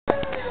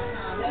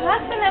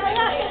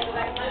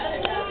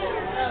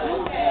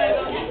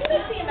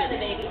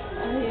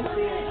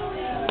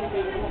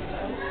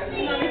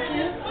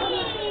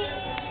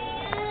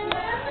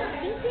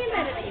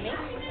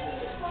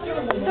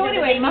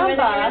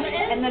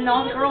then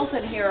all the girls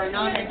in here are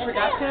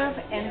non-reproductive,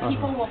 and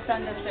people will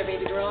send us their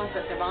baby girls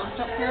that their moms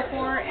don't care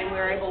for, and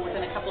we're able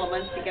within a couple of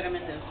months to get them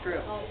into this group.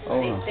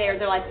 They're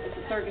like, it's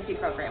a surrogacy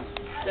program.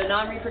 The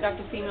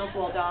non-reproductive females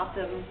will adopt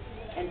them,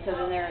 and so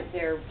then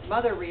they're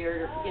mother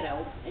reared, you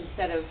know,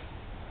 instead of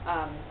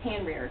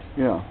hand reared.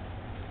 Yeah.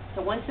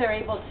 So once they're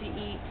able to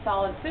eat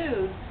solid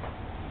foods,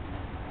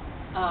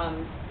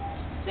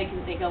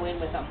 they go in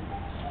with them,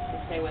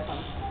 they stay with them.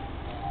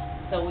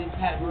 So we've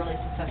had a really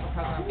successful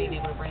program of being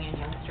able to bring in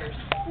youngsters.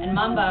 And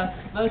Mamba,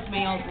 most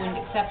males wouldn't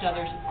accept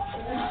others,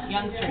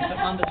 youngsters, but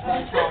Mamba's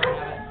really tolerant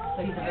of it.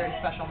 So he's a very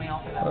special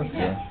male for them.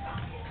 Okay.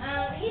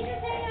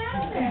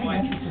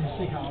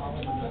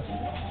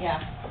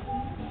 Yeah.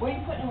 Where are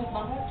you putting him with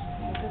Mamba?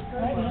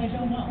 I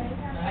don't know.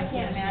 I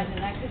can't imagine.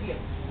 That could be a